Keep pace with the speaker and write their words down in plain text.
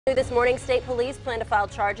This morning, state police plan to file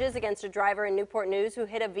charges against a driver in Newport News who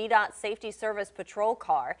hit a VDOT safety service patrol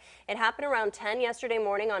car. It happened around 10 yesterday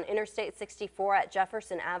morning on Interstate 64 at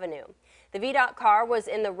Jefferson Avenue. The VDOT car was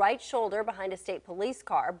in the right shoulder behind a state police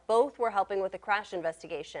car. Both were helping with a crash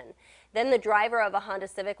investigation. Then the driver of a Honda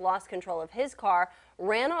Civic lost control of his car,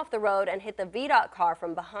 ran off the road and hit the VDOT car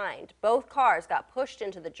from behind. Both cars got pushed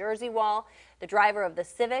into the Jersey wall. The driver of the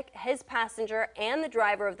Civic, his passenger, and the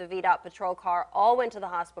driver of the VDOT patrol car all went to the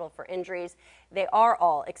hospital for injuries. They are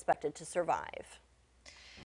all expected to survive.